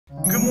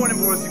morning,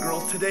 boys and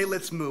girls. Today,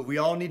 let's move. We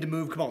all need to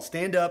move. Come on,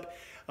 stand up.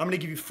 I'm going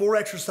to give you 4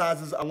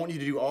 exercises. I want you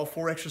to do all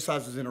 4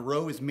 exercises in a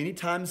row as many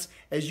times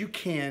as you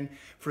can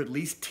for at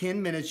least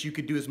 10 minutes. You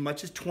could do as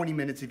much as 20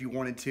 minutes if you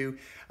wanted to.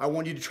 I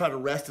want you to try to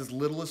rest as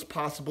little as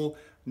possible.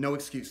 No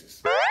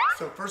excuses.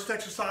 So first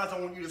exercise, I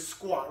want you to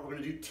squat. We're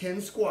going to do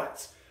 10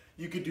 squats.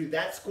 You could do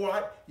that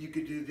squat. You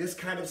could do this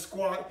kind of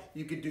squat.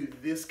 You could do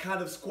this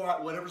kind of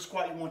squat, whatever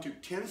squat you want to.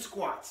 10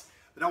 squats.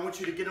 Then I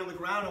want you to get on the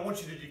ground. I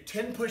want you to do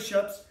 10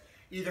 push-ups,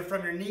 either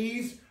from your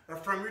knees or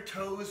from your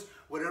toes,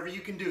 whatever you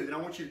can do. Then I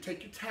want you to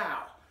take your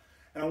towel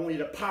and I want you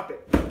to pop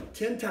it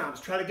 10 times.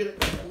 Try to get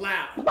it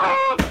loud.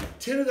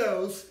 10 of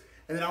those,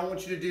 and then I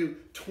want you to do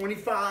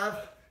 25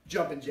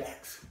 jumping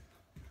jacks.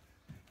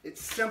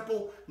 It's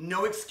simple,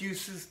 no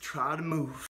excuses, try to move.